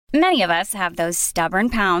Many of us have those stubborn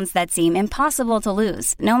pounds that seem impossible to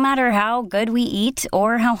lose, no matter how good we eat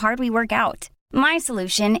or how hard we work out. My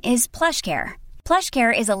solution is PlushCare.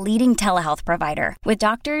 PlushCare is a leading telehealth provider with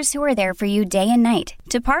doctors who are there for you day and night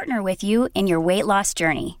to partner with you in your weight loss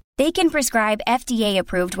journey. They can prescribe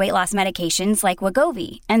FDA-approved weight loss medications like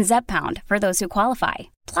Wegovy and Zepbound for those who qualify.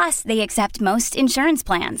 Plus, they accept most insurance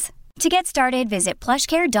plans. To get started, visit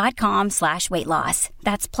plushcare.com/weightloss.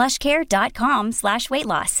 That's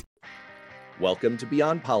plushcare.com/weightloss. Welcome to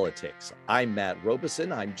Beyond Politics. I'm Matt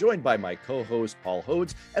Robeson. I'm joined by my co-host Paul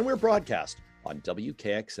Hodes, and we're broadcast on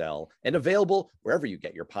WKXL and available wherever you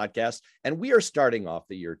get your podcasts. And we are starting off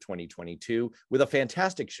the year 2022 with a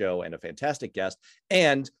fantastic show and a fantastic guest,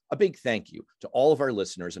 and a big thank you to all of our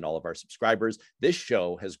listeners and all of our subscribers. This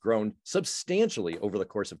show has grown substantially over the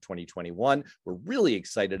course of 2021. We're really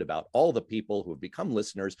excited about all the people who have become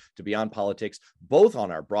listeners to Beyond Politics, both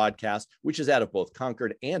on our broadcast, which is out of both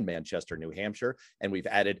Concord and Manchester, New Hampshire. And we've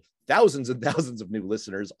added thousands and thousands of new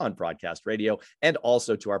listeners on broadcast radio, and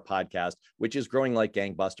also to our podcast, which is growing like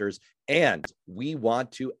gangbusters. And we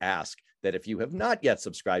want to ask that if you have not yet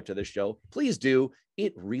subscribed to this show, please do.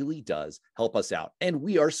 It really does help us out. And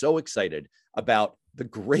we are so excited about the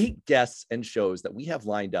great guests and shows that we have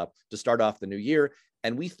lined up to start off the new year.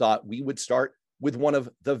 And we thought we would start with one of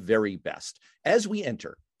the very best. As we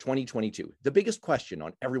enter 2022, the biggest question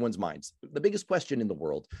on everyone's minds, the biggest question in the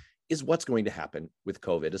world, is what's going to happen with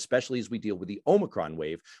COVID, especially as we deal with the Omicron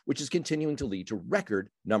wave, which is continuing to lead to record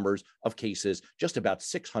numbers of cases, just about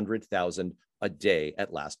 600,000 a day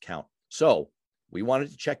at last count. So we wanted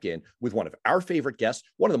to check in with one of our favorite guests,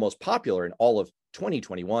 one of the most popular in all of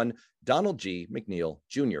 2021, Donald G. McNeil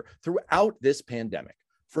Jr. Throughout this pandemic,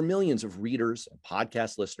 for millions of readers and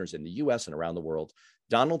podcast listeners in the US and around the world,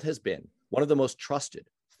 Donald has been one of the most trusted,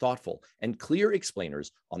 thoughtful, and clear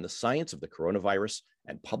explainers on the science of the coronavirus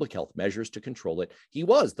and public health measures to control it. He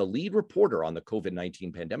was the lead reporter on the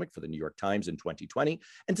COVID-19 pandemic for the New York Times in 2020.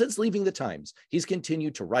 And since leaving the Times, he's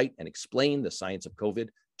continued to write and explain the science of COVID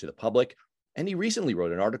to the public. And he recently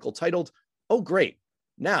wrote an article titled, "Oh, great,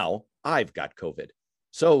 now I've got COVID."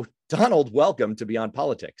 So, Donald, welcome to Beyond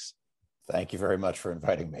Politics. Thank you very much for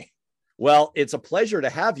inviting me. Well, it's a pleasure to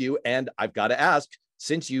have you. And I've got to ask,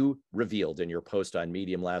 since you revealed in your post on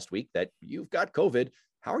Medium last week that you've got COVID,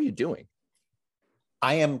 how are you doing?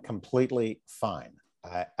 I am completely fine.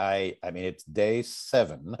 I mean, it's day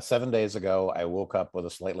 7. 7 days ago, I woke up with a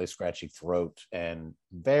slightly scratchy throat and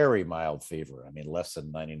very mild fever. I mean, less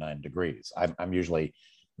than 99 degrees. I'm usually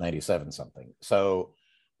 97 something. So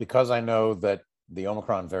because I know that the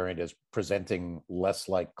Omicron variant is presenting less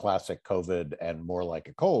like classic COVID and more like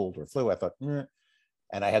a cold or flu, I thought, and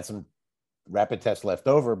I had some rapid tests left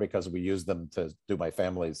over because we used them to do my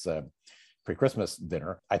family's pre-Christmas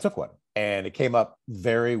dinner. I took one and it came up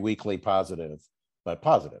very weakly positive, but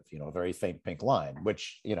positive, a very faint pink line,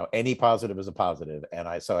 which, any positive is a positive. And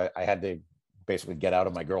I had to basically get out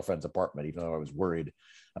of my girlfriend's apartment, even though I was worried.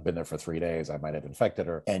 I've been there for 3 days. I might have infected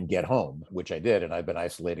her, and get home, which I did. And I've been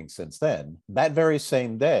isolating since then. That very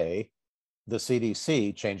same day, the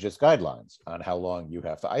CDC changed its guidelines on how long you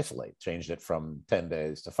have to isolate, changed it from 10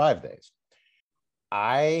 days to 5 days.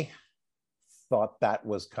 I thought that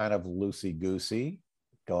was kind of loosey-goosey,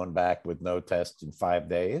 going back with no tests in 5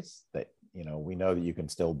 days, that, we know that you can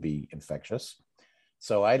still be infectious.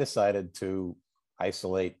 So I decided to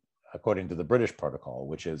isolate according to the British protocol,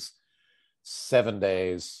 which is 7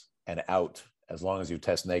 days and out, as long as you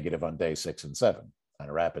test negative on day 6 and 7 on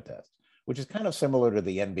a rapid test, which is kind of similar to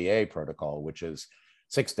the NBA protocol, which is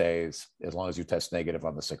 6 days, as long as you test negative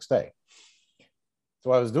on the 6th day.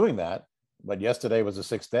 So I was doing that. But yesterday was the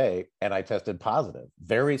 6th day and I tested positive,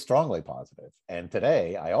 very strongly positive. And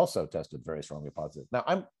today I also tested very strongly positive. Now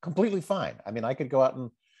I'm completely fine. I mean, I could go out and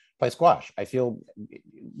play squash. I feel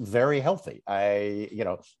very healthy.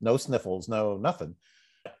 No sniffles, no nothing.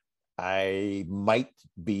 I might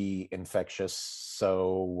be infectious.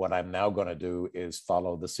 So what I'm now going to do is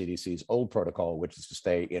follow the CDC's old protocol, which is to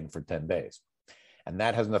stay in for 10 days. And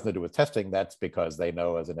that has nothing to do with testing. That's because they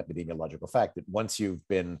know as an epidemiological fact that once you've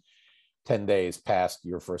been 10 days past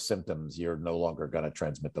your first symptoms, you're no longer going to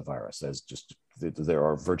transmit the virus. There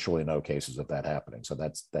are virtually no cases of that happening. So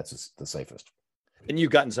that's the safest. And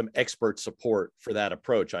you've gotten some expert support for that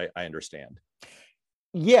approach, I understand.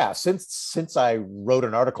 Yeah, since I wrote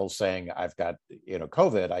an article saying I've got,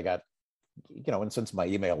 COVID, I got, and since my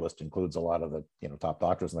email list includes a lot of the, top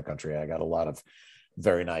doctors in the country, I got a lot of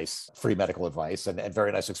very nice free medical advice and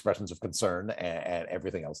very nice expressions of concern and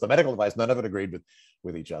everything else. The medical advice, none of it agreed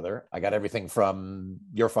with each other. I got everything from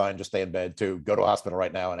you're fine, just stay in bed, to go to a hospital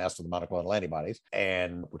right now and ask for the monoclonal antibodies,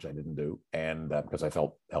 and which I didn't do, and because I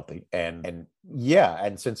felt healthy. And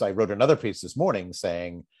since I wrote another piece this morning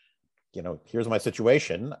saying, here's my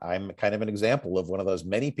situation, I'm kind of an example of one of those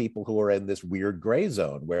many people who are in this weird gray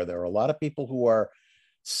zone where there are a lot of people who are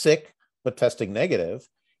sick but testing negative,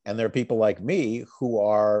 and there are people like me who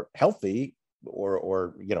are healthy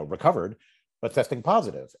or recovered, but testing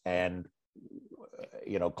positive. And,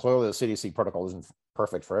 clearly the CDC protocol isn't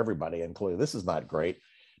perfect for everybody. And clearly this is not great.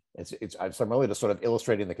 I'm really just sort of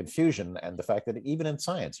illustrating the confusion and the fact that even in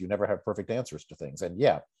science, you never have perfect answers to things. And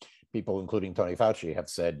people, including Tony Fauci, have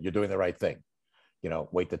said, you're doing the right thing.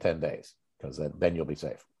 Wait the 10 days because then you'll be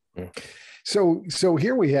safe. So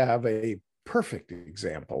here we have a perfect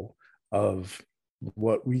example of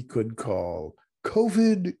what we could call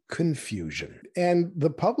COVID confusion. And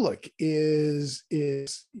the public is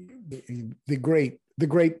the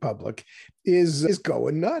great public is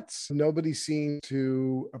going nuts. Nobody seems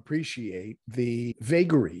to appreciate the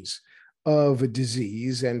vagaries of a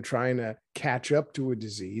disease and trying to catch up to a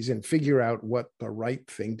disease and figure out what the right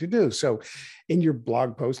thing to do. So in your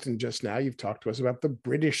blog post and just now, you've talked to us about the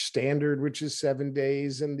British standard, which is 7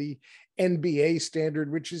 days, and the NBA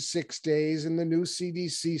standard, which is 6 days, and the new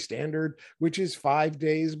CDC standard, which is 5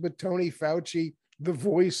 days. But Tony Fauci, the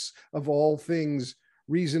voice of all things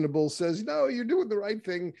reasonable, says, no, you're doing the right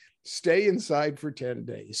thing. Stay inside for 10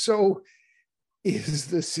 days. So is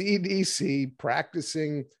the CDC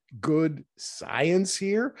practicing good science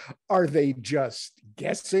here? Are they just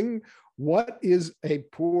guessing? What is a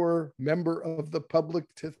poor member of the public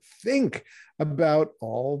to think about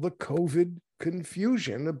all the COVID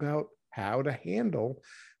confusion about how to handle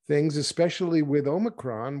things, especially with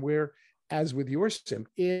Omicron, where, as with your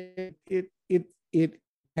symptom, it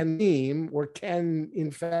can seem or can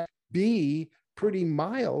in fact be pretty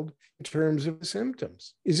mild in terms of the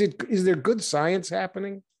symptoms. Is there good science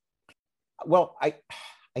happening? Well,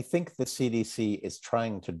 I think the CDC is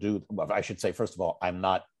trying to do, well, I should say, first of all, I'm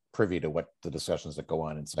not privy to what the discussions that go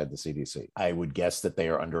on inside the CDC. I would guess that they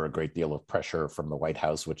are under a great deal of pressure from the White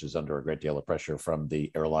House, which is under a great deal of pressure from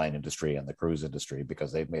the airline industry and the cruise industry,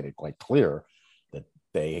 because they've made it quite clear that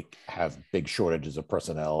they have big shortages of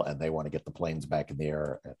personnel and they want to get the planes back in the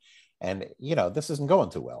air. And, this isn't going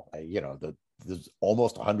too well. There's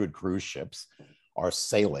almost 100 cruise ships are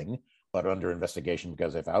sailing, but under investigation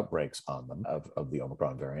because of outbreaks on them of the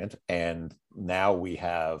Omicron variant. And now we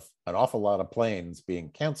have an awful lot of planes being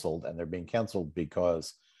canceled, and they're being canceled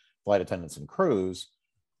because flight attendants and crews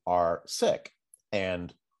are sick.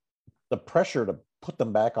 And the pressure to put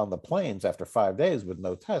them back on the planes after 5 days with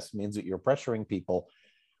no tests means that you're pressuring people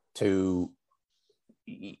to,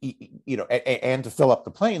 and to fill up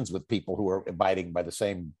the planes with people who are abiding by the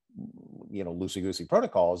same, loosey-goosey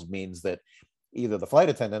protocols, means that either the flight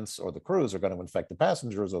attendants or the crews are going to infect the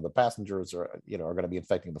passengers, or the passengers are going to be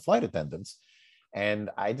infecting the flight attendants. And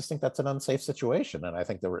I just think that's an unsafe situation. And I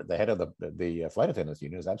think the head of the flight attendants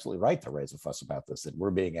union is absolutely right to raise a fuss about this, that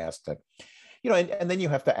we're being asked to, and then you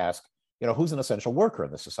have to ask, who's an essential worker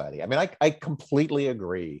in this society? I mean, I completely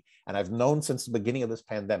agree. And I've known since the beginning of this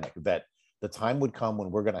pandemic that the time would come when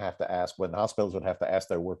we're going to have to ask, when hospitals would have to ask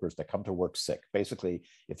their workers to come to work sick. Basically,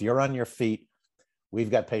 if you're on your feet, we've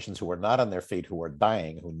got patients who are not on their feet, who are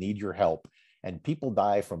dying, who need your help. And people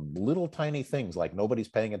die from little tiny things like nobody's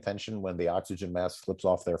paying attention when the oxygen mask slips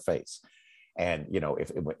off their face. And,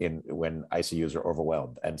 when ICUs are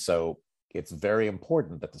overwhelmed. And so it's very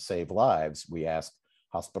important that to save lives, we ask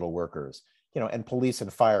hospital workers, and police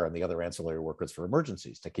and fire and the other ancillary workers for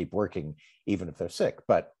emergencies to keep working, even if they're sick.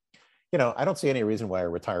 But, I don't see any reason why a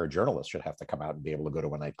retired journalist should have to come out and be able to go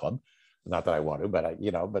to a nightclub. Not that I want to, but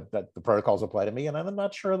but that the protocols apply to me. And I'm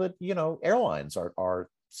not sure that, airlines are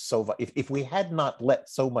so, if we had not let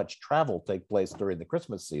so much travel take place during the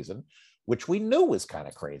Christmas season, which we knew was kind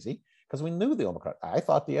of crazy because we knew the Omicron, I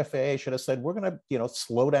thought the FAA should have said, we're going to,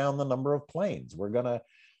 slow down the number of planes. We're going to,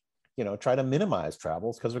 try to minimize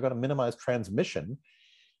travels because we're going to minimize transmission.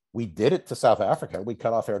 We did it to South Africa. We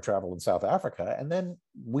cut off air travel in South Africa. And then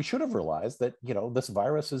we should have realized that, this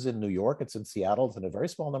virus is in New York, it's in Seattle, it's in a very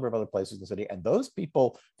small number of other places in the city. And those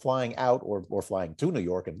people flying out or flying to New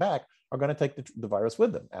York and back are going to take the virus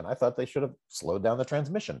with them. And I thought they should have slowed down the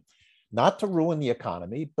transmission, not to ruin the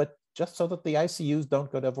economy, but just so that the ICUs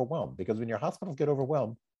don't get overwhelmed. Because when your hospitals get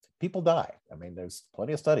overwhelmed, people die. I mean, there's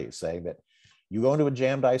plenty of studies saying that you go into a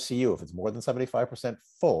jammed ICU, if it's more than 75%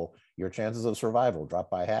 full, your chances of survival drop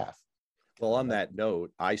by half. Well, on that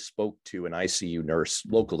note, I spoke to an ICU nurse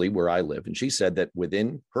locally where I live, and she said that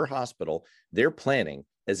within her hospital, they're planning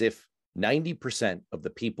as if 90% of the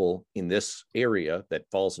people in this area that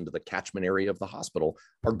falls into the catchment area of the hospital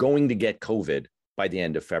are going to get COVID by the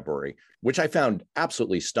end of February, which I found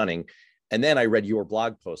absolutely stunning. And then I read your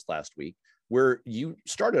blog post last week where you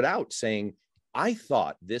started out saying, I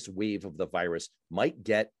thought this wave of the virus might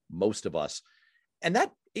get most of us. And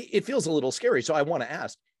that it feels a little scary. So I want to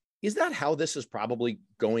ask, is that how this is probably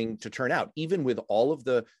going to turn out? Even with all of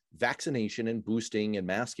the vaccination and boosting and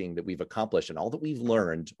masking that we've accomplished and all that we've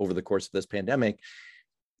learned over the course of this pandemic,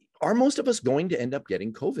 are most of us going to end up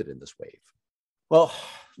getting COVID in this wave? Well,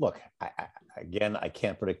 look, I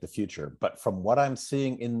can't predict the future, but from what I'm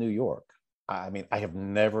seeing in New York, I mean, I have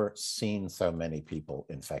never seen so many people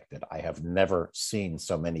infected. I have never seen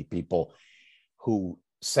so many people who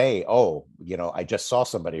say, oh, I just saw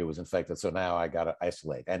somebody who was infected, so now I got to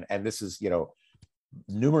isolate. And this is,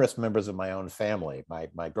 numerous members of my own family,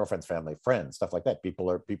 my girlfriend's family, friends, stuff like that.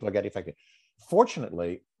 People are getting infected.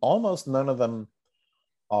 Fortunately, almost none of them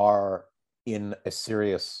are in a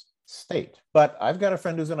serious state. But I've got a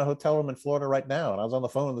friend who's in a hotel room in Florida right now, and I was on the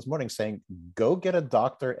phone this morning saying, go get a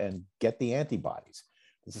doctor and get the antibodies.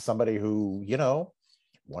 This is somebody who,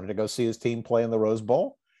 wanted to go see his team play in the Rose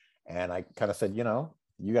Bowl. And I kind of said,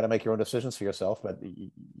 you got to make your own decisions for yourself, but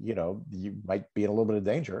you might be in a little bit of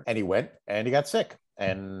danger. And he went and he got sick,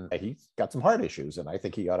 and he's got some heart issues, and I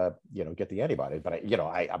think he ought to, get the antibodies. But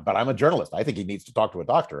but I'm a journalist. I think he needs to talk to a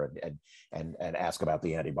doctor and ask about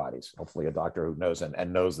the antibodies. Hopefully, a doctor who knows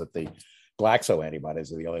and knows that the Glaxo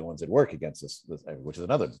antibodies are the only ones that work against this, which is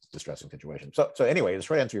another distressing situation. So anyway, the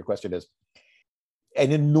short answer to your question is,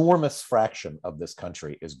 an enormous fraction of this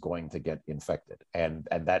country is going to get infected. And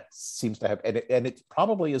that seems to have, and it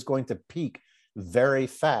probably is going to peak very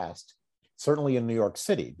fast, certainly in New York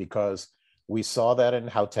City, because we saw that in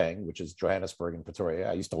Gauteng, which is Johannesburg and Pretoria.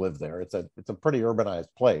 I used to live there. It's a pretty urbanized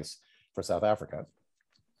place for South Africa.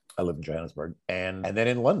 I live in Johannesburg. And then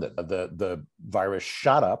in London, the virus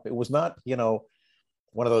shot up. It was not,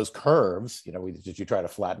 one of those curves, that you try to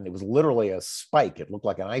flatten. It was literally a spike. It looked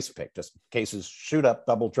like an ice pick. Just cases shoot up,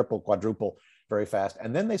 double, triple, quadruple very fast.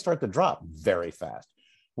 And then they start to drop very fast,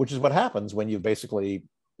 which is what happens when you've basically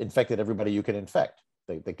infected everybody you can infect.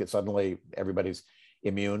 They get suddenly everybody's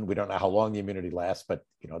immune. We don't know how long the immunity lasts, but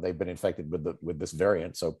they've been infected with this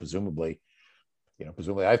variant. So presumably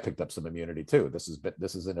I've picked up some immunity too. This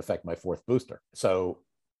is in effect my fourth booster. So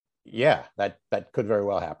yeah, that could very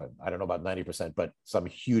well happen. I don't know about 90%, but some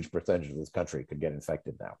huge percentage of this country could get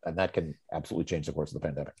infected now. And that can absolutely change the course of the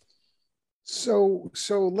pandemic. So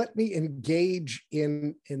let me engage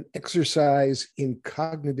in an exercise in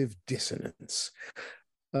cognitive dissonance,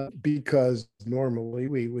 because normally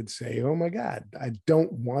we would say, oh my God, I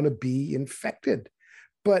don't want to be infected.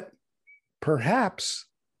 But perhaps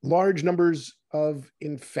large numbers of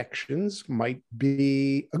infections might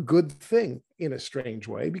be a good thing in a strange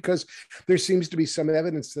way, because there seems to be some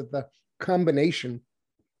evidence that the combination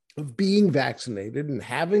of being vaccinated and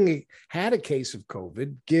having had a case of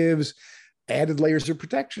COVID gives added layers of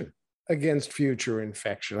protection against future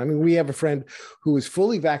infection. I mean, we have a friend who is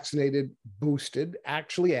fully vaccinated, boosted,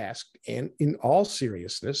 actually asked, and in all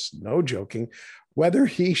seriousness, no joking, whether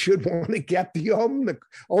he should want to get the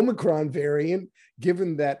Omicron variant,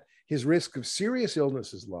 given that his risk of serious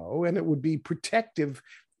illness is low, and it would be protective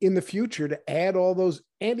in the future to add all those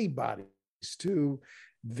antibodies to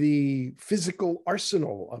the physical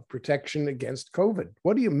arsenal of protection against COVID.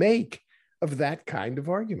 What do you make of that kind of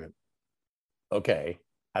argument? Okay,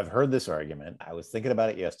 I've heard this argument. I was thinking about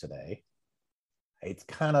it yesterday. It's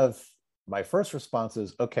kind of, my first response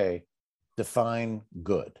is, okay, define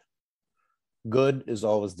good. Good is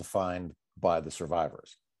always defined by the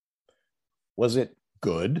survivors. Was it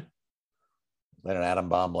good that an atom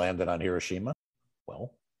bomb landed on Hiroshima?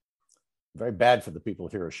 Well, very bad for the people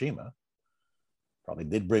of Hiroshima. Probably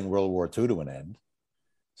did bring World War II to an end,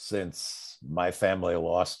 since my family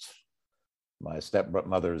lost my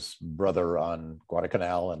stepmother's brother on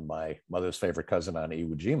Guadalcanal and my mother's favorite cousin on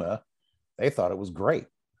Iwo Jima. They thought it was great,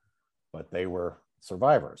 but they were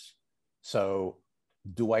survivors. So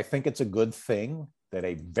do I think it's a good thing that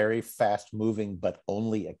a very fast moving, but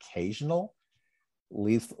only occasionally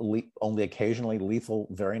lethal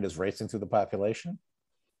variant is racing through the population?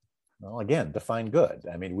 Well, again, define good.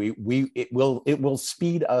 I mean, it will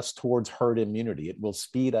speed us towards herd immunity. It will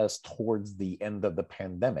speed us towards the end of the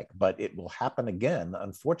pandemic, but it will happen again,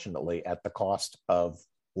 unfortunately, at the cost of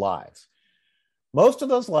lives. Most of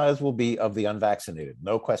those lives will be of the unvaccinated,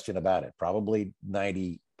 no question about it, probably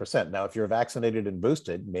 90%. Now, if you're vaccinated and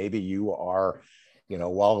boosted, maybe you are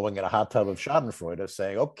wallowing in a hot tub of Schadenfreude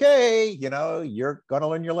saying, okay, you're going to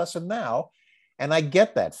learn your lesson now. And I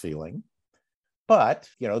get that feeling. But,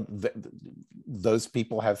 those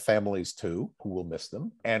people have families too who will miss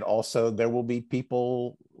them. And also there will be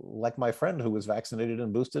people like my friend who was vaccinated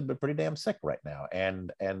and boosted, but pretty damn sick right now.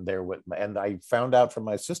 And I found out from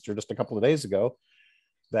my sister just a couple of days ago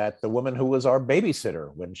that the woman who was our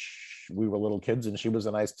babysitter when we were little kids and she was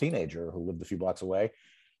a nice teenager who lived a few blocks away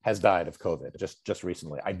has died of COVID just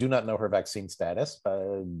recently. I do not know her vaccine status.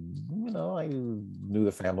 I knew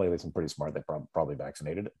the family, they seem pretty smart. They probably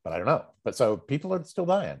vaccinated, but I don't know. But so people are still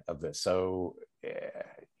dying of this. So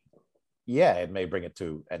yeah, it may bring it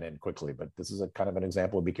to an end quickly, but this is a kind of an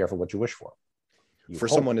example of be careful what you wish for. For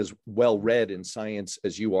someone as well read in science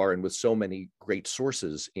as you are, and with so many great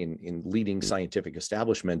sources in leading scientific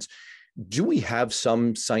establishments, do we have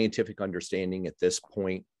some scientific understanding at this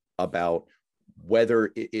point about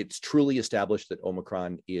whether it's truly established that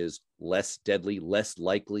Omicron is less deadly, less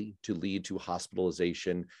likely to lead to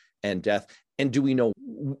hospitalization and death? And do we know?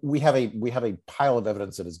 We have a pile of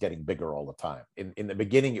evidence that is getting bigger all the time. In the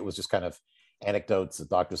beginning, it was just kind of anecdotes that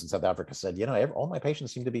doctors in South Africa said, all my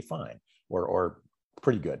patients seem to be fine or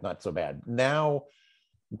pretty good, not so bad. Now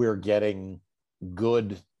we're getting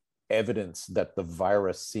good evidence that the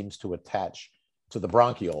virus seems to attach to the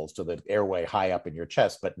bronchioles, to the airway high up in your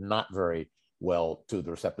chest, but not very well to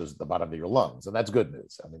the receptors at the bottom of your lungs. And that's good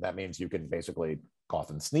news. I mean, that means you can basically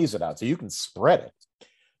cough and sneeze it out. So you can spread it.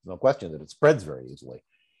 There's no question that it spreads very easily.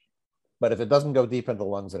 But if it doesn't go deep into the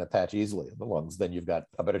lungs and attach easily in the lungs, then you've got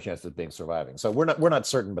a better chance of being surviving. So we're not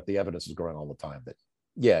certain, but the evidence is growing all the time that,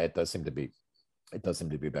 yeah, it does seem to be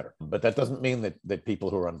better. But that doesn't mean that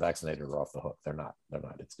people who are unvaccinated are off the hook. They're not.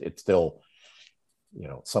 It's still,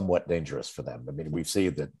 somewhat dangerous for them. I mean, we see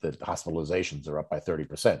that the hospitalizations are up by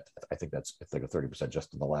 30%. I think that's 30%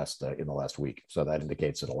 just in the last week. So that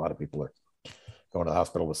indicates that a lot of people are going to the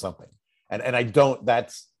hospital with something. And I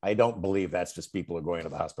don't believe that's just people who are going to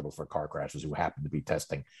the hospital for car crashes who happen to be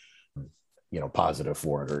testing, positive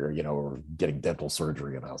for it, or getting dental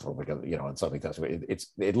surgery in the hospital because, and something testing.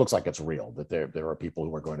 It looks like it's real that there are people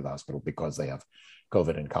who are going to the hospital because they have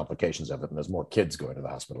COVID and complications of it. And there's more kids going to the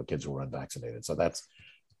hospital, kids who are unvaccinated. So that's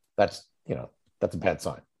a bad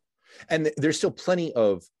sign. And there's still plenty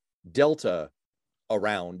of Delta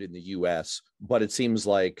around in the US, but it seems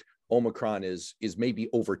like Omicron is maybe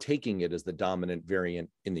overtaking it as the dominant variant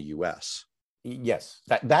in the US. Yes,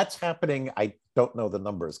 that's happening. I don't know the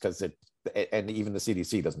numbers and even the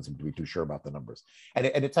CDC doesn't seem to be too sure about the numbers. And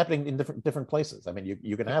it's happening in different places. I mean,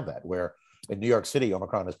 you can have that where in New York City,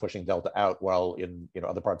 Omicron is pushing Delta out, while in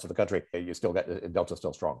other parts of the country, you still get Delta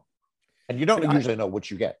still strong. And you don't usually know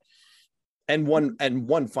which you get. And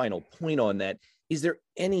one final point on that, is there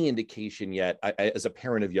any indication yet, as a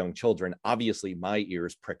parent of young children, obviously my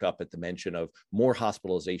ears prick up at the mention of more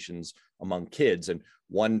hospitalizations among kids. And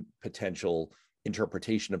one potential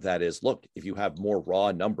interpretation of that is, look, if you have more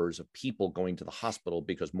raw numbers of people going to the hospital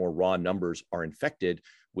because more raw numbers are infected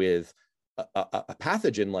with a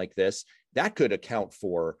pathogen like this, that could account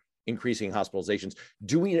for increasing hospitalizations.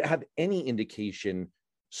 Do we have any indication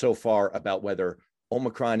so far about whether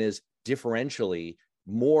Omicron is differentially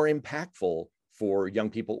more impactful for young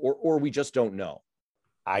people, or we just don't know?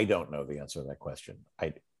 I don't know the answer to that question.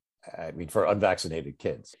 I mean, for unvaccinated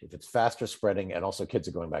kids, if it's faster spreading and also kids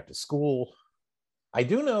are going back to school, I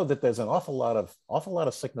do know that there's an awful lot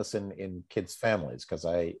of sickness in kids' families, because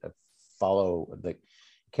I follow the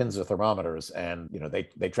Kinser thermometers, and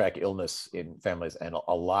they track illness in families, and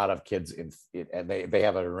a lot of kids and they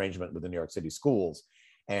have an arrangement with the New York City schools,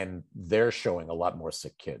 and they're showing a lot more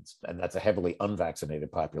sick kids, and that's a heavily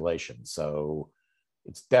unvaccinated population. So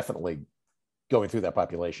it's definitely going through that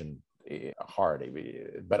population hard.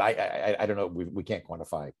 But I don't know. We can't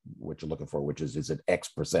quantify what you're looking for, which is it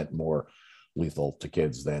X% more lethal to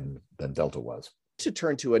kids than Delta was. To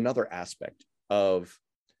turn to another aspect of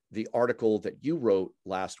the article that you wrote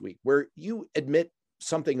last week, where you admit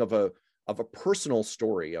something of a personal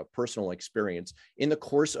story, a personal experience in the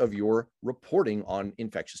course of your reporting on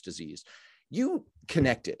infectious disease. You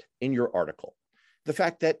connected in your article the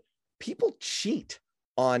fact that people cheat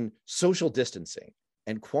on social distancing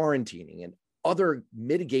and quarantining and other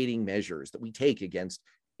mitigating measures that we take against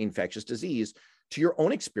infectious disease to your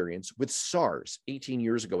own experience with SARS 18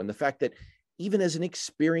 years ago, and the fact that even as an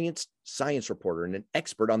experienced science reporter and an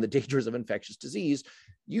expert on the dangers of infectious disease,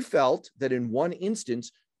 you felt that in one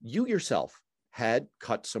instance, you yourself had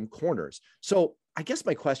cut some corners. So I guess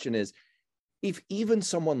my question is, if even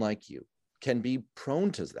someone like you can be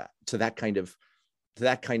prone to that kind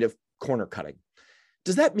of corner cutting,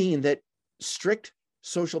 does that mean that strict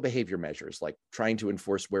social behavior measures like trying to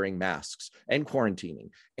enforce wearing masks and quarantining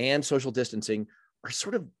and social distancing are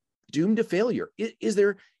sort of doomed to failure? Is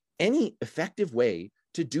there any effective way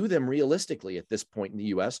to do them realistically at this point in the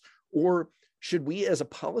US? Or should we, as a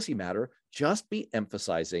policy matter, just be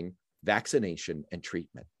emphasizing vaccination and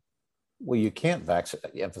treatment? Well, you can't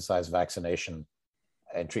emphasize vaccination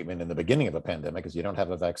and treatment in the beginning of a pandemic because you don't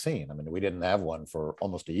have a vaccine. I mean, we didn't have one for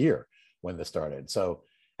almost a year when this started. So,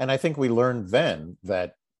 and I think we learned then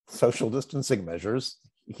that social distancing measures,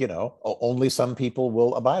 only some people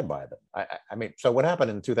will abide by them. I mean, so what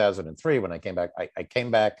happened in 2003 when I came back, I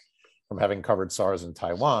came back from having covered SARS in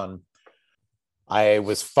Taiwan. I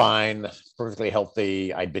was fine, perfectly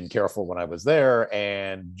healthy. I'd been careful when I was there.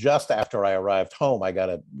 And just after I arrived home, I got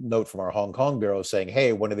a note from our Hong Kong bureau saying,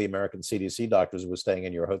 hey, one of the American CDC doctors who was staying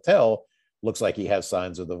in your hotel looks like he has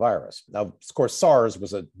signs of the virus. Now, of course, SARS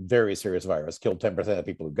was a very serious virus, killed 10% of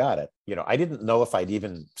people who got it. I didn't know if I'd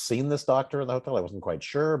even seen this doctor in the hotel. I wasn't quite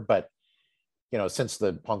sure. But, since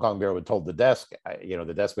the Hong Kong bureau had told the desk,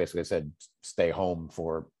 the desk basically said, stay home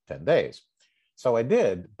for 10 days. So I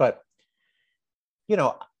did. But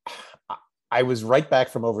I was right back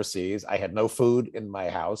from overseas. I had no food in my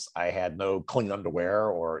house. I had no clean underwear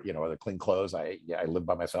or the clean clothes. I lived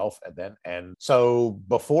by myself and so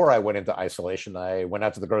before I went into isolation, I went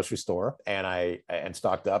out to the grocery store and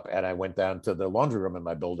stocked up, and I went down to the laundry room in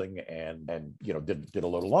my building and did a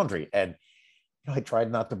load of laundry. And I tried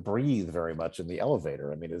not to breathe very much in the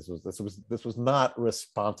elevator. I mean, this was not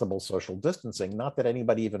responsible social distancing. Not that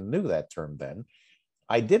anybody even knew that term then.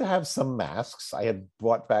 I did have some masks. I had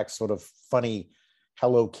bought back sort of funny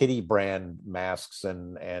Hello Kitty brand masks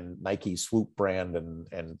and Nike Swoop brand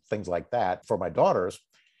and things like that for my daughters.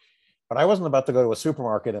 But I wasn't about to go to a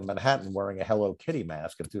supermarket in Manhattan wearing a Hello Kitty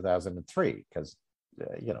mask in 2003 because,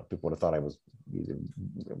 people would have thought I was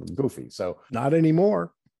goofy. So not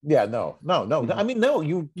anymore. Yeah, no. I mean, no,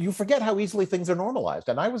 you forget how easily things are normalized.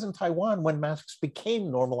 And I was in Taiwan when masks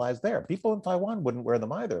became normalized there. People in Taiwan wouldn't wear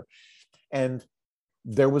them either. And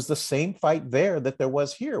there was the same fight there that there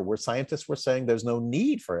was here, where scientists were saying there's no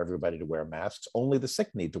need for everybody to wear masks, only the sick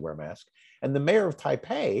need to wear masks. And the mayor of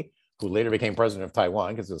Taipei, who later became president of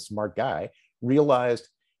Taiwan because he's a smart guy, realized,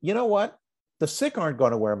 you know what? The sick aren't going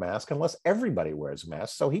to wear masks unless everybody wears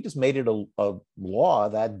masks. So he just made it a law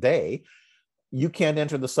that day. You can't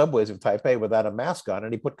enter the subways of Taipei without a mask on.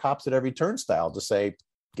 And he put cops at every turnstile to say,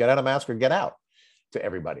 get out a mask or get out, to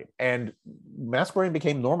everybody. And mask wearing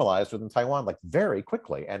became normalized within Taiwan like very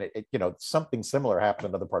quickly. And it something similar happened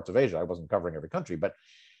in other parts of Asia. I wasn't covering every country, but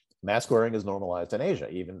mask wearing is normalized in Asia,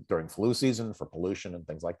 even during flu season for pollution and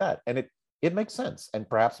things like that. And it makes sense. And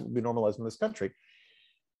perhaps it will be normalized in this country.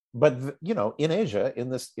 But in Asia, in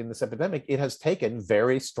this epidemic, it has taken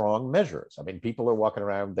very strong measures. I mean, people are walking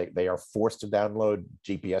around, they are forced to download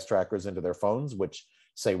GPS trackers into their phones, which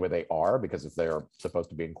say where they are, because if they're supposed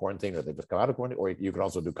to be in quarantine or they just come out of quarantine, or you can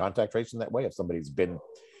also do contact tracing that way.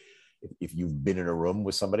 If you've been in a room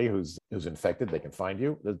with somebody who's infected, they can find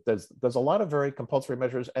you. There's a lot of very compulsory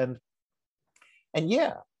measures, and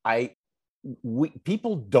yeah,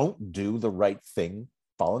 people don't do the right thing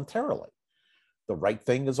voluntarily. The right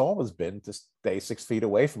thing has always been to stay 6 feet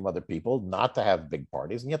away from other people, not to have big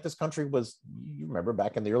parties. And yet this country was, you remember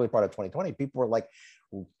back in the early part of 2020, people were like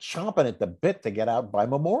chomping at the bit to get out by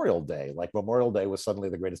Memorial Day. Like Memorial Day was suddenly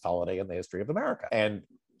the greatest holiday in the history of America. And,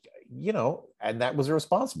 and that was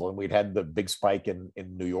irresponsible. And we'd had the big spike in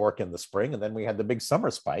New York in the spring, and then we had the big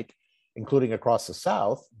summer spike, including across the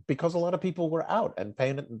South, because a lot of people were out and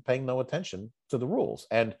paying no attention to the rules.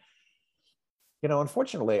 And,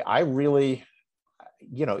 unfortunately, I really...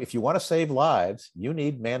 if you want to save lives, you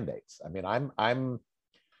need mandates. I mean, I'm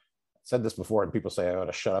said this before, and people say I ought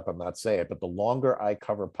to shut up and not say it, but the longer I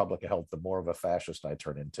cover public health, the more of a fascist I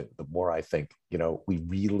turn into. The more I think, we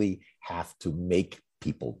really have to make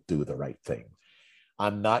people do the right thing.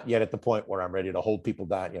 I'm not yet at the point where I'm ready to hold people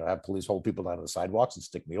down, have police hold people down on the sidewalks and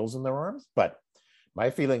stick needles in their arms. But my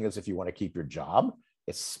feeling is, if you want to keep your job,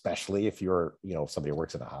 especially if you're, somebody who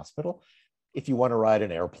works in a hospital, if you want to ride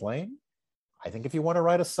an airplane, I think if you want to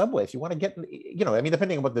ride a subway, if you want to get,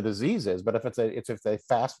 depending on what the disease is, but if it's a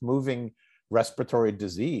fast moving respiratory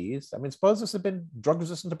disease, I mean, suppose this had been drug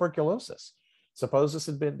resistant tuberculosis. Suppose this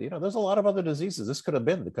had been, there's a lot of other diseases this could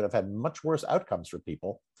have had much worse outcomes for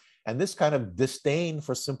people. And this kind of disdain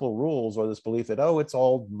for simple rules, or this belief that, oh, it's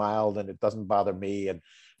all mild and it doesn't bother me, and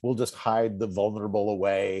we'll just hide the vulnerable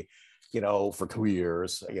away, for 2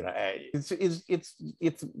 years,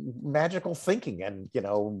 it's magical thinking and,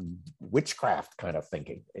 witchcraft kind of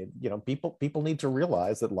thinking. People need to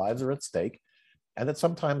realize that lives are at stake, and that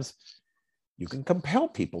sometimes You can compel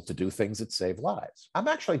people to do things that save lives. I'm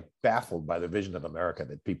actually baffled by the vision of America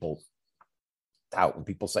that people tout when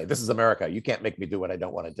people say, this is America, you can't make me do what I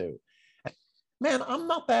don't want to do. Man, I'm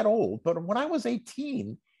not that old, but when I was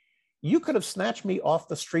 18, you could have snatched me off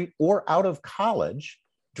the street or out of college,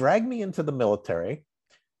 dragged me into the military,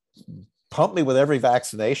 pumped me with every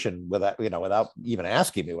vaccination without even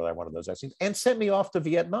asking me whether I wanted those vaccines, and sent me off to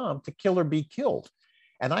Vietnam to kill or be killed.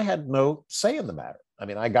 And I had no say in the matter. I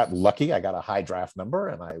mean, I got lucky. I got a high draft number,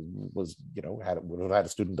 and I was, would have had a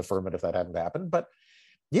student deferment if that hadn't happened. But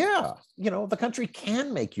yeah, the country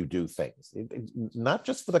can make you do things, not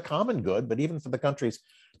just for the common good, but even for the country's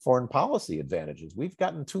foreign policy advantages. We've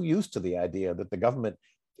gotten too used to the idea that the government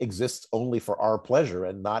exists only for our pleasure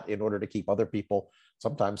and not in order to keep other people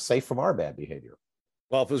sometimes safe from our bad behavior.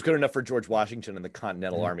 Well, if it was good enough for George Washington and the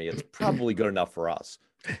Continental Army, it's probably good enough for us.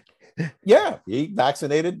 Yeah, he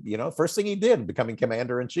vaccinated, first thing he did becoming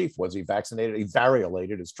commander in chief was he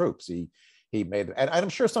variolated his troops. He made, and I'm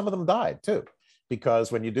sure some of them died too,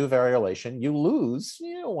 because when you do variolation, you lose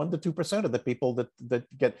 1% to 2% of the people that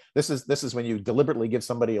get, this is when you deliberately give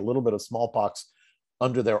somebody a little bit of smallpox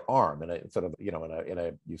under their arm and sort of,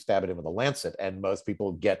 you stab it in with a lancet, and most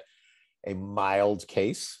people get a mild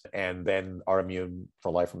case and then are immune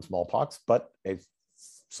for life from smallpox, but a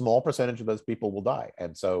small percentage of those people will die.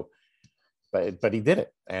 And so, but he did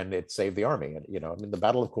it, and it saved the army. And, the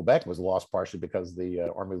Battle of Quebec was lost partially because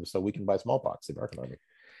the army was so weakened by smallpox, the American army.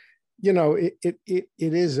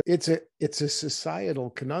 It's a societal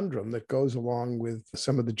conundrum that goes along with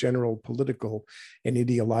some of the general political and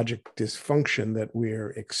ideologic dysfunction that we're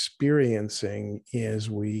experiencing as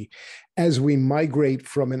we migrate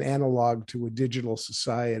from an analog to a digital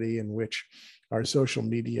society in which our social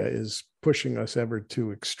media is pushing us ever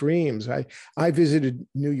to extremes. I visited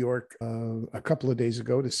New York a couple of days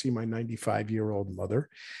ago to see my 95-year-old mother,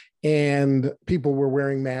 and people were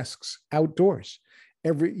wearing masks outdoors.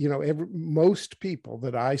 Most people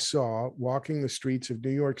that I saw walking the streets of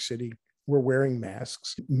New York City were wearing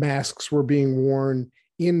masks. Masks were being worn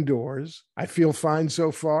indoors. I feel fine so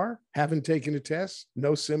far. Haven't taken a test.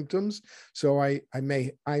 No symptoms. So I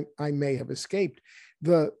may have escaped.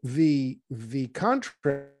 The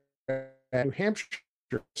contract in New Hampshire,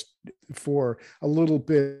 for a little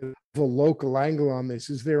bit of a local angle on this,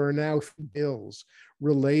 is there are now bills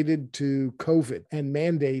related to COVID, and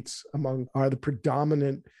mandates are the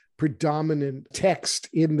predominant text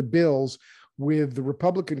in the bills, with the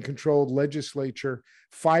Republican-controlled legislature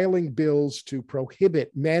filing bills to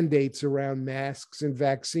prohibit mandates around masks and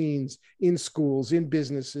vaccines in schools, in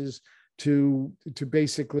businesses, to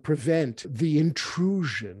basically prevent the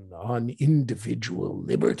intrusion on individual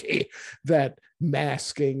liberty that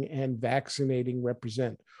masking and vaccinating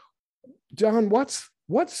represent. Don, what's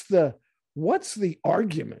the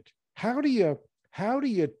argument? How do you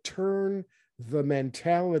turn the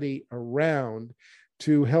mentality around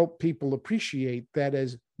to help people appreciate that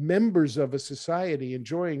as members of a society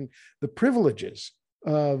enjoying the privileges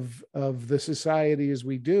of the society as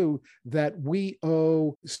we do, that we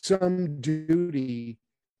owe some duty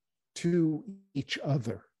to each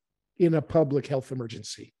other in a public health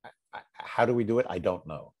emergency? How do we do it? I don't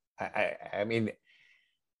know. I mean,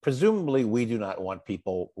 presumably we do not want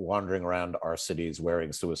people wandering around our cities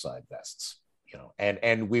wearing suicide vests,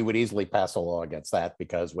 and we would easily pass a law against that,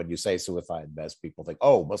 because when you say suicide vest, people think,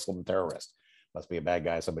 oh, Muslim terrorist, must be a bad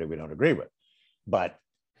guy, somebody we don't agree with. But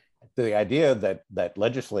the idea that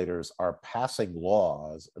legislators are passing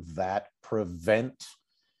laws that prevent,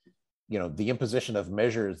 the imposition of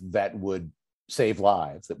measures that would save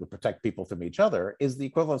lives, that would protect people from each other, is the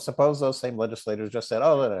equivalent. Suppose those same legislators just said,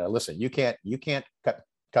 oh, no, listen, you can't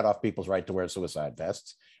cut off people's right to wear suicide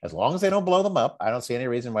vests. As long as they don't blow them up, I don't see any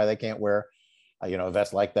reason why they can't wear a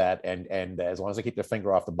vest like that. And as long as they keep their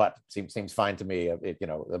finger off the butt, seems fine to me.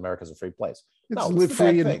 America's a free place.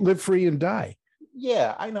 Live free and die.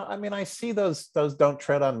 Yeah, I know. I mean, I see those "Don't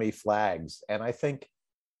Tread on Me" flags, and I think,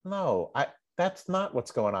 no, that's not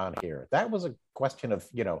what's going on here. That was a question of,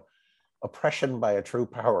 oppression by a true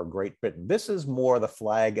power, Great Britain. This is more the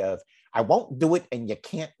flag of, I won't do it and you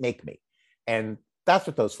can't make me. And that's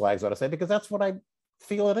what those flags ought to say, because that's what I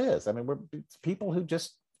feel it is. I mean, it's people who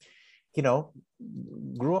just,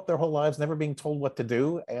 grew up their whole lives never being told what to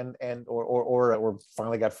do, or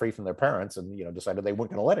finally got free from their parents and decided they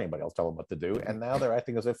weren't going to let anybody else tell them what to do, and now they're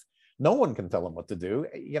acting as if no one can tell them what to do.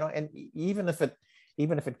 And even if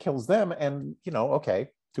it kills them, and okay,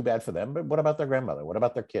 too bad for them. But what about their grandmother? What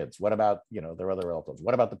about their kids? What about their other relatives?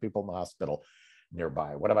 What about the people in the hospital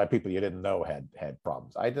nearby? What about people you didn't know had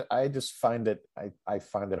problems? I just find it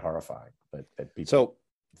horrifying that people. So,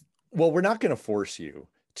 well, we're not going to force you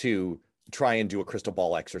to try and do a crystal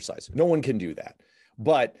ball exercise. No one can do that.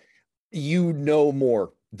 But you know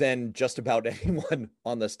more than just about anyone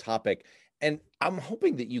on this topic. And I'm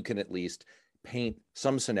hoping that you can at least paint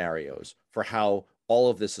some scenarios for how all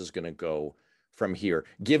of this is going to go from here,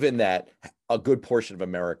 given that a good portion of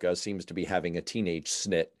America seems to be having a teenage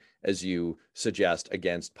snit, as you suggest,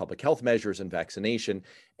 against public health measures and vaccination.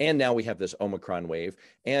 And now we have this Omicron wave,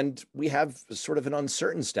 and we have sort of an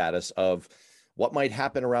uncertain status of what might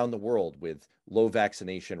happen around the world with low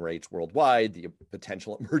vaccination rates worldwide, the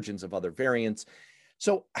potential emergence of other variants.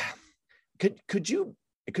 So could you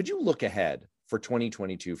look ahead for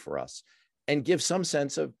 2022 for us and give some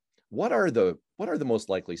sense of what are the most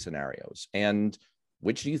likely scenarios, and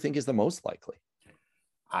which do you think is the most likely?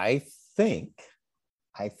 I think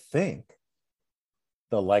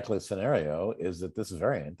the likely scenario is that this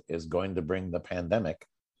variant is going to bring the pandemic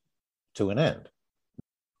to an end.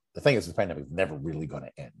 The thing is, the pandemic is never really going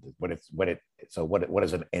to end. What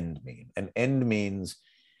does an end mean? An end means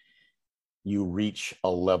you reach a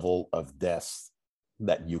level of deaths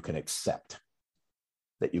that you can accept,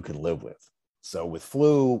 that you can live with. So with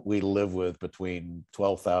flu, we live with between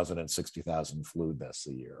 12,000 and 60,000 flu deaths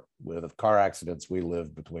a year. With car accidents, we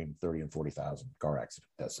live between 30 and 40,000 car accident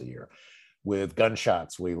deaths a year. With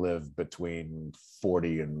gunshots, we live between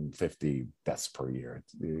 40 and 50 deaths per year.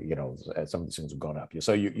 You know, some of these things have gone up.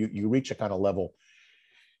 So you reach a kind of level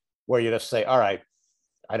where you just say, all right,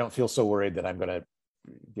 I don't feel so worried that I'm going to,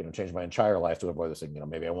 change my entire life to avoid this thing.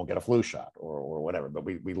 Maybe I won't get a flu shot or whatever, but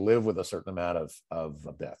we live with a certain amount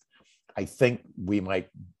of death. I think we might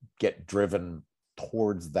get driven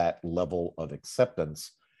towards that level of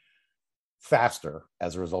acceptance faster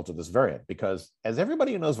as a result of this variant, because as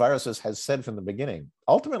everybody who knows viruses has said from the beginning,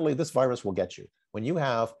 ultimately this virus will get you. When you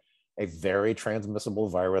have a very transmissible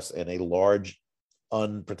virus in a large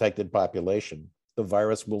unprotected population, the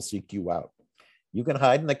virus will seek you out. You can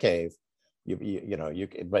hide in the cave, but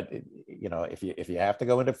if you have to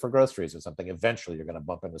go into for groceries or something, eventually you're going to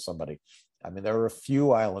bump into somebody. I mean, there are a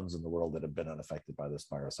few islands in the world that have been unaffected by this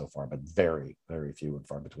virus so far, but very, very few and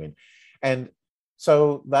far between. And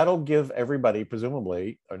so that'll give everybody,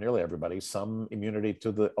 presumably, or nearly everybody, some immunity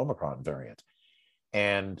to the Omicron variant.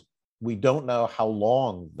 And we don't know how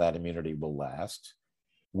long that immunity will last.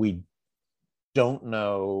 We don't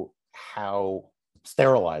know how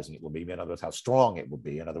sterilizing it will be. In other words, how strong it will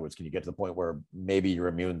be. In other words, can you get to the point where maybe you're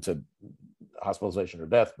immune to hospitalization or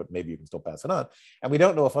death, but maybe you can still pass it on? And we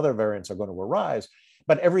don't know if other variants are going to arise,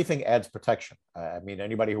 but everything adds protection. I mean,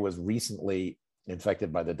 anybody who was recently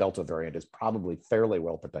infected by the Delta variant is probably fairly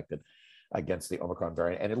well protected against the Omicron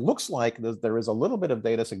variant. And it looks like there is a little bit of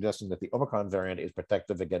data suggesting that the Omicron variant is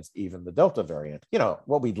protective against even the Delta variant.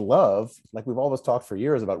 What we'd love, like we've always talked for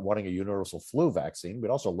years about wanting a universal flu vaccine, we'd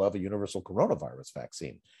also love a universal coronavirus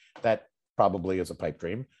vaccine. That probably is a pipe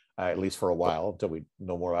dream, at least for a while, until we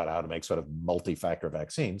know more about how to make sort of multi-factor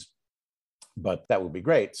vaccines. But that would be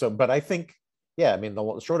great. But I think,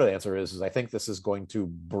 the short answer is I think this is going to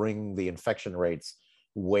bring the infection rates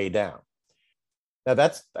way down. Now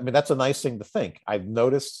that's a nice thing to think. I've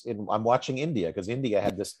noticed I'm watching India, because India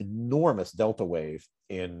had this enormous Delta wave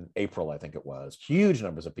in April, I think it was. Huge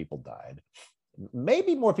numbers of people died.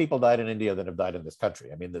 Maybe more people died in India than have died in this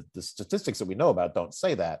country. I mean, the statistics that we know about don't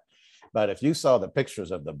say that. But if you saw the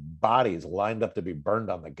pictures of the bodies lined up to be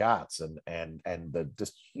burned on the ghats and the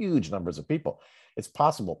just huge numbers of people, it's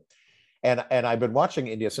possible. And I've been watching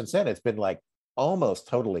India since then. It's been like almost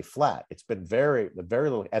totally flat. It's been very, very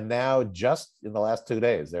little. And now just in the last 2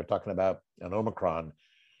 days, they're talking about an Omicron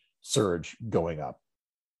surge going up.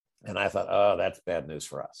 And I thought, oh, that's bad news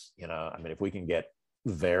for us. If we can get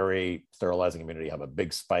very sterilizing immunity, have a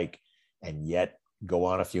big spike, and yet go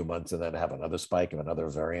on a few months and then have another spike of another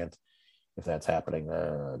variant, if that's happening,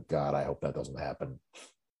 God, I hope that doesn't happen.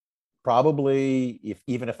 Probably,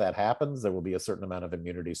 even if that happens, there will be a certain amount of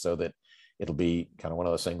immunity so that it'll be kind of one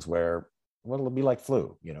of those things where, it'll be like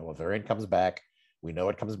flu. A variant comes back. We know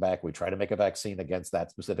it comes back. We try to make a vaccine against that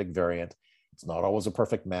specific variant. It's not always a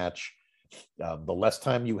perfect match. The less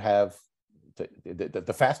time you have,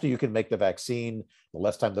 the faster you can make the vaccine, the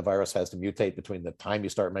less time the virus has to mutate between the time you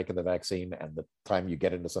start making the vaccine and the time you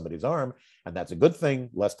get into somebody's arm. And that's a good thing.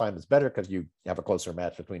 Less time is better because you have a closer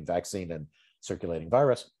match between vaccine and circulating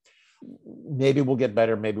virus. Maybe we'll get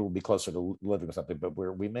better. Maybe we'll be closer to living with something, but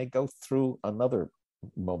we may go through another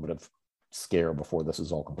moment of scare before this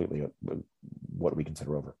is all completely what we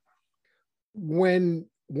consider over. When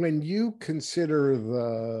you consider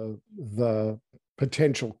the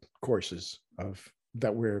potential courses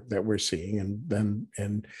that we're seeing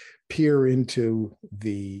and peer into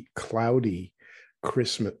the cloudy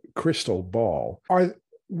crystal ball,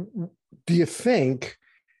 do you think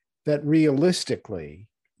that realistically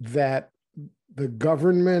that the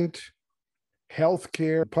government,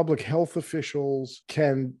 healthcare, public health officials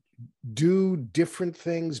can do different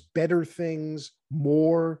things, better things,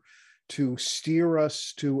 more to steer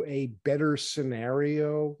us to a better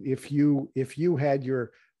scenario? If you had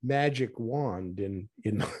your magic wand in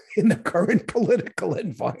the current political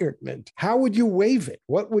environment, how would you wave it?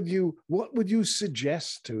 What would you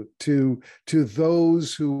suggest to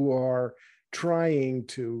those who are trying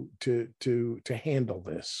to handle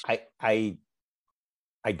this?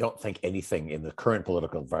 I don't think anything in the current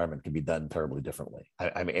political environment can be done terribly differently.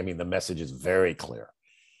 I mean, the message is very clear.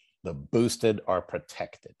 The boosted are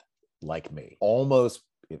protected, like me. Almost,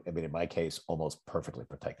 I mean, in my case, almost perfectly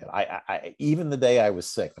protected. I even the day I was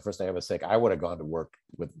sick, the first day I was sick, I would have gone to work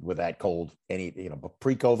with that cold.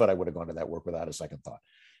 Pre-COVID, I would have gone to that work without a second thought.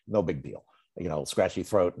 No big deal. Scratchy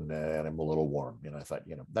throat and I'm a little warm. I thought,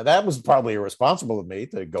 that was probably irresponsible of me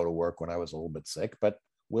to go to work when I was a little bit sick, but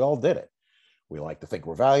we all did it. We like to think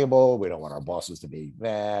we're valuable. We don't want our bosses to be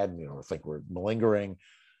mad, or think we're malingering,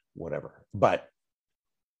 whatever. But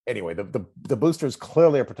anyway, the boosters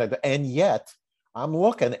clearly are protected. And yet I'm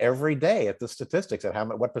looking every day at the statistics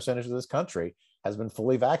at what percentage of this country has been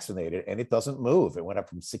fully vaccinated, and it doesn't move. It went up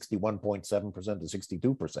from 61.7% to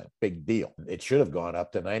 62%. Big deal. It should have gone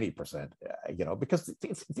up to 90%, because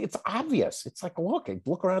it's obvious. It's like, look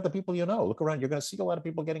around at the people look around, you're going to see a lot of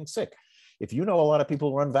people getting sick. If you know a lot of people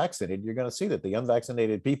who are unvaccinated, you're going to see that the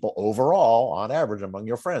unvaccinated people overall, on average, among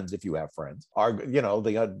your friends, if you have friends, are,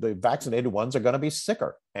 the vaccinated ones are going to be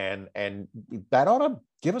sicker. And that ought to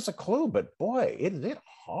give us a clue. But boy, is it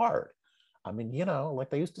hard. I mean, like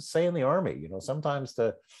they used to say in the Army, sometimes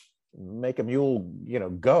to make a mule,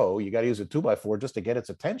 go, you got to use a 2x4 just to get its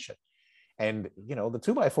attention. And, the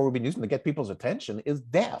 2x4 we've been using to get people's attention is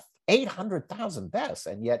death, 800,000 deaths.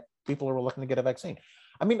 And yet people are looking to get a vaccine.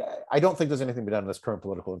 I mean, I don't think there's anything to be done in this current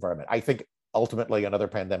political environment. I think ultimately another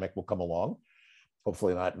pandemic will come along.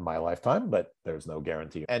 Hopefully not in my lifetime, but there's no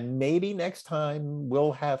guarantee. And maybe next time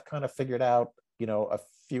we'll have kind of figured out, a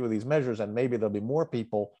few of these measures, and maybe there'll be more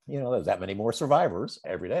people, there's that many more survivors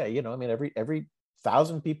every day. Every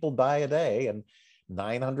 1,000 people die a day, and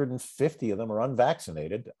 950 of them are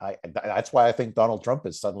unvaccinated. That's why I think Donald Trump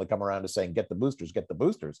has suddenly come around to saying, get the boosters,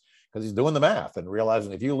 because he's doing the math and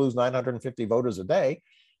realizing if you lose 950 voters a day,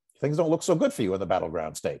 things don't look so good for you in the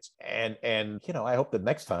battleground states. And I hope that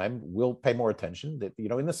next time we'll pay more attention, that,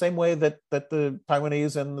 in the same way that the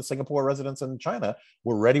Taiwanese and the Singapore residents in China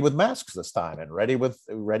were ready with masks this time, and ready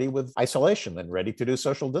with isolation, and ready to do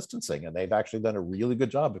social distancing. And they've actually done a really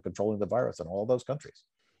good job of controlling the virus in all those countries.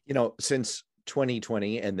 Since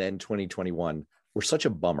 2020 and then 2021 were such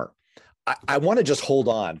a bummer. I want to just hold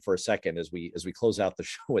on for a second as we close out the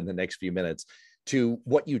show in the next few minutes to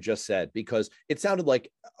what you just said, because it sounded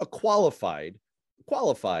like a qualified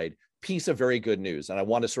piece of very good news. And I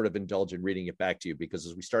want to sort of indulge in reading it back to you, because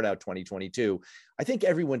as we start out 2022, I think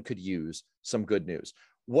everyone could use some good news.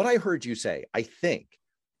 What I heard you say, I think,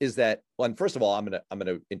 is that, well, first of all, I'm going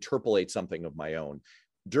to interpolate something of my own.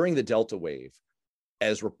 During the Delta wave,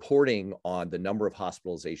 as reporting on the number of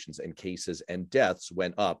hospitalizations and cases and deaths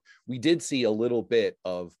went up, we did see a little bit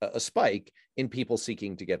of a spike in people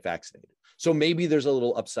seeking to get vaccinated. So maybe there's a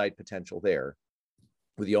little upside potential there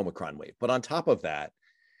with the Omicron wave. But on top of that,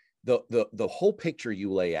 the whole picture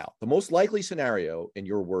you lay out, the most likely scenario, in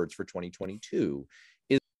your words, for 2022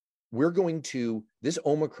 is this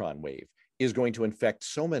Omicron wave is going to infect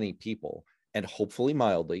so many people, and hopefully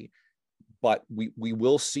mildly, but we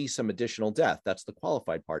will see some additional death. That's the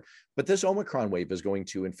qualified part. But this Omicron wave is going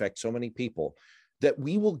to infect so many people that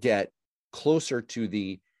we will get closer to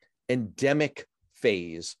the endemic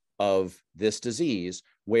phase of this disease,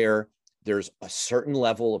 where there's a certain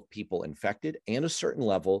level of people infected and a certain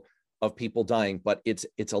level of people dying, but it's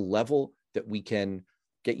a level that we can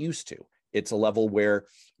get used to. It's a level where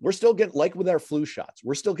we're still getting, like with our flu shots,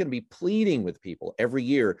 we're still going to be pleading with people every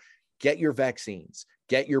year, get your vaccines,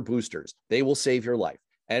 get your boosters. They will save your life.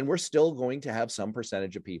 And we're still going to have some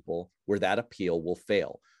percentage of people where that appeal will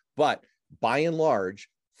fail. But by and large,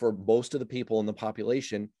 for most of the people in the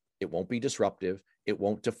population, it won't be disruptive. It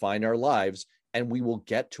won't define our lives. And we will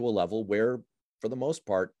get to a level where, for the most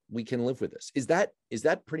part, we can live with this. Is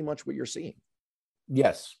that pretty much what you're seeing?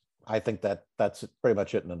 Yes, I think that's pretty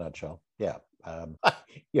much it in a nutshell. Yeah.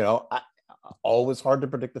 Always hard to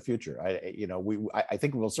predict the future. I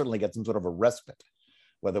think we'll certainly get some sort of a respite,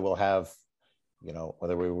 whether we'll have,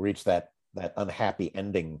 whether we reach that unhappy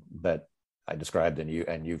ending that I described and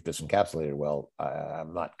you've disencapsulated well.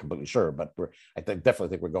 I'm not completely sure, but definitely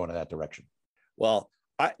think we're going in that direction. Well,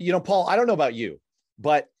 Paul, I don't know about you,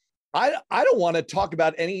 but I don't want to talk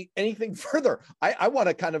about anything further. I want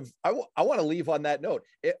to kind of, I want to leave on that note.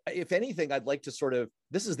 If anything, I'd like to sort of,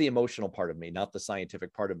 this is the emotional part of me, not the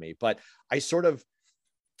scientific part of me, but I sort of,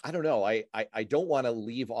 I don't know. I don't want to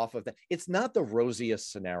leave off of that. It's not the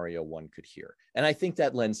rosiest scenario one could hear. And I think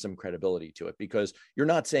that lends some credibility to it, because you're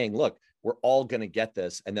not saying, look, we're all going to get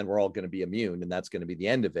this and then we're all going to be immune and that's going to be the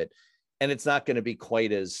end of it. And it's not going to be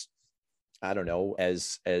quite as, I don't know,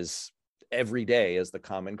 as every day as the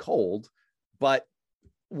common cold, but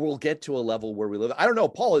we'll get to a level where we live. I don't know,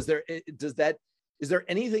 Paul, is there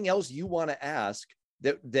anything else you want to ask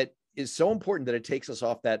that is so important that it takes us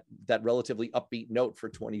off that relatively upbeat note for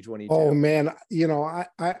 2022? Oh man,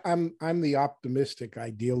 I'm the optimistic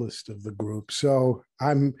idealist of the group, so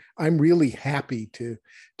I'm really happy to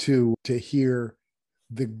hear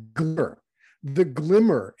the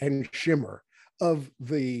glimmer and shimmer of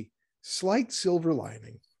the slight silver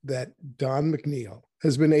lining that Don McNeil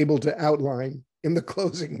has been able to outline in the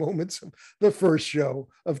closing moments of the first show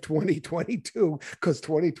of 2022, because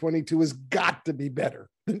 2022 has got to be better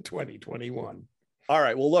than 2021. All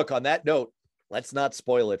right. Well, look, on that note, let's not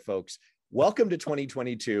spoil it, folks. Welcome to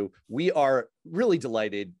 2022. We are really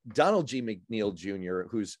delighted. Donald G. McNeil Jr.,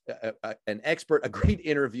 who's an expert, a great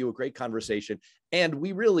interview, a great conversation. And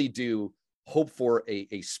we really do hope for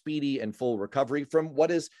a speedy and full recovery from what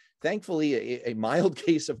is thankfully a mild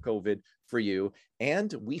case of COVID for you.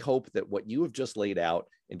 And we hope that what you have just laid out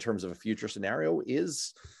in terms of a future scenario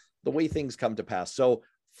is the way things come to pass. So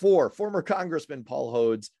for former Congressman Paul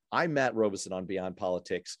Hodes, I'm Matt Robeson on Beyond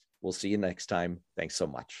Politics. We'll see you next time. Thanks so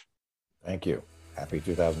much. Thank you. Happy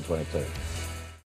 2022.